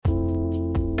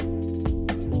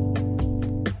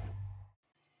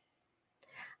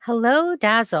Hello,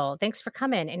 Dazzle. Thanks for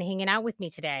coming and hanging out with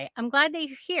me today. I'm glad that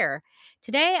you're here.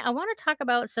 Today, I want to talk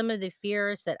about some of the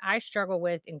fears that I struggle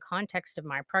with in context of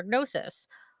my prognosis.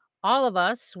 All of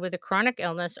us with a chronic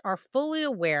illness are fully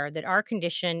aware that our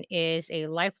condition is a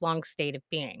lifelong state of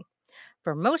being.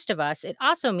 For most of us, it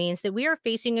also means that we are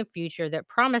facing a future that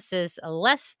promises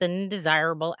less than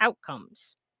desirable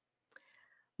outcomes.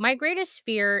 My greatest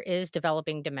fear is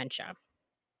developing dementia.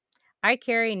 I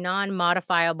carry non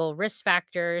modifiable risk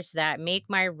factors that make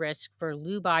my risk for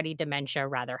Lewy body dementia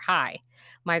rather high.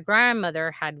 My grandmother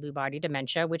had Lewy body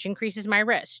dementia, which increases my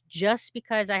risk just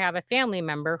because I have a family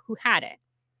member who had it.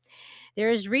 There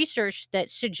is research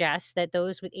that suggests that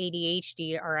those with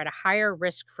ADHD are at a higher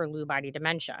risk for Lewy body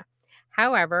dementia.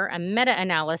 However, a meta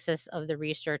analysis of the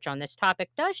research on this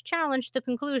topic does challenge the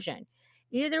conclusion.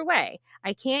 Either way,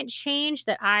 I can't change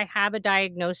that I have a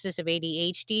diagnosis of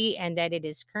ADHD and that it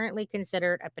is currently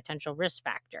considered a potential risk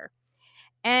factor.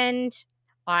 And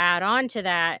I'll add on to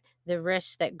that the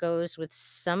risk that goes with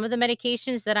some of the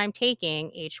medications that I'm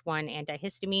taking H1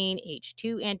 antihistamine,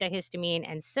 H2 antihistamine,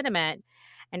 and Citamet.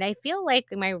 And I feel like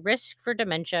my risk for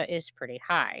dementia is pretty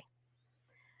high.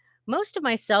 Most of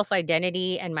my self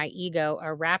identity and my ego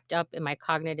are wrapped up in my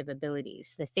cognitive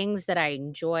abilities, the things that I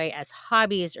enjoy as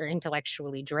hobbies or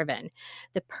intellectually driven.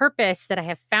 The purpose that I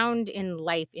have found in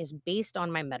life is based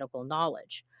on my medical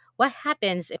knowledge. What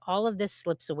happens if all of this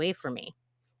slips away from me?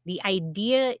 The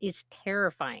idea is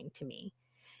terrifying to me.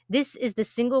 This is the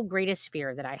single greatest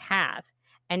fear that I have.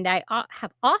 And I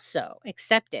have also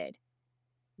accepted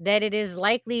that it is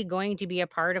likely going to be a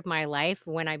part of my life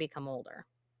when I become older.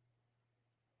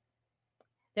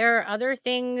 There are other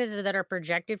things that are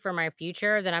projected for my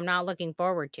future that I'm not looking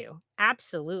forward to.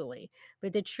 Absolutely.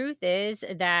 But the truth is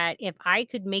that if I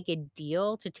could make a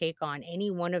deal to take on any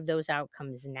one of those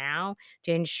outcomes now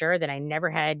to ensure that I never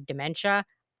had dementia,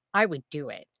 I would do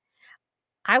it.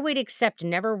 I would accept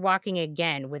never walking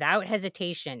again without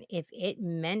hesitation if it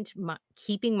meant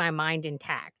keeping my mind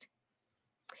intact.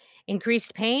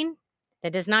 Increased pain?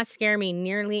 That does not scare me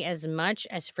nearly as much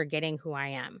as forgetting who I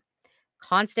am.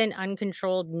 Constant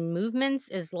uncontrolled movements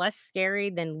is less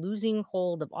scary than losing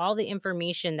hold of all the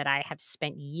information that I have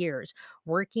spent years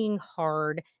working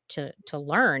hard to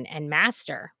learn and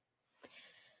master.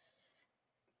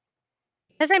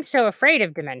 Because I'm so afraid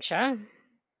of dementia,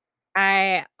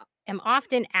 I am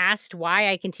often asked why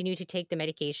I continue to take the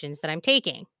medications that I'm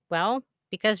taking. Well,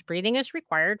 because breathing is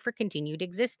required for continued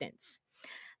existence.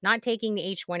 Not taking the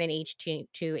H1 and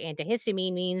H2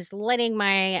 antihistamine means letting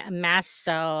my mast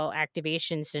cell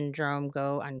activation syndrome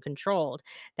go uncontrolled.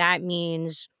 That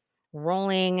means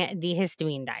rolling the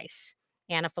histamine dice.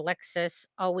 Anaphylaxis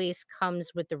always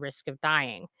comes with the risk of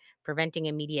dying. Preventing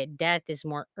immediate death is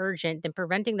more urgent than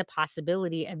preventing the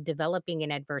possibility of developing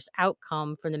an adverse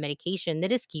outcome from the medication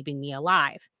that is keeping me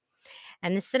alive.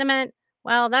 And the cinnamon,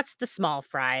 well, that's the small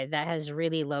fry that has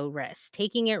really low risk.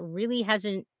 Taking it really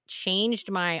hasn't changed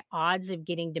my odds of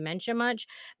getting dementia much,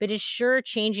 but is sure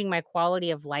changing my quality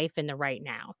of life in the right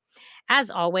now. As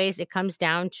always, it comes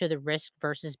down to the risk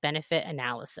versus benefit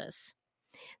analysis.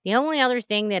 The only other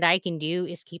thing that I can do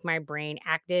is keep my brain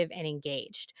active and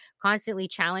engaged. Constantly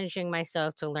challenging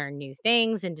myself to learn new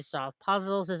things and to solve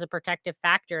puzzles is a protective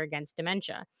factor against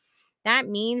dementia. That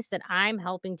means that I'm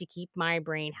helping to keep my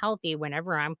brain healthy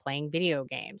whenever I'm playing video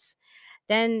games.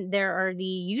 Then there are the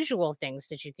usual things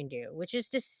that you can do, which is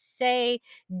to say,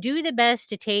 do the best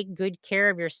to take good care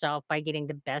of yourself by getting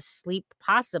the best sleep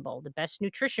possible, the best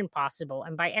nutrition possible,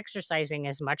 and by exercising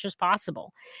as much as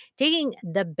possible. Taking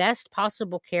the best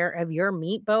possible care of your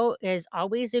meat boat is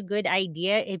always a good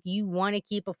idea if you want to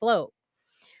keep afloat.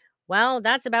 Well,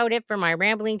 that's about it for my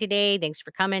rambling today. Thanks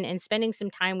for coming and spending some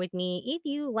time with me. If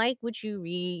you like what you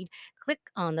read, click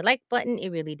on the like button. It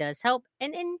really does help.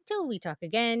 And until we talk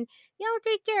again, y'all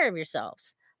take care of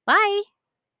yourselves. Bye.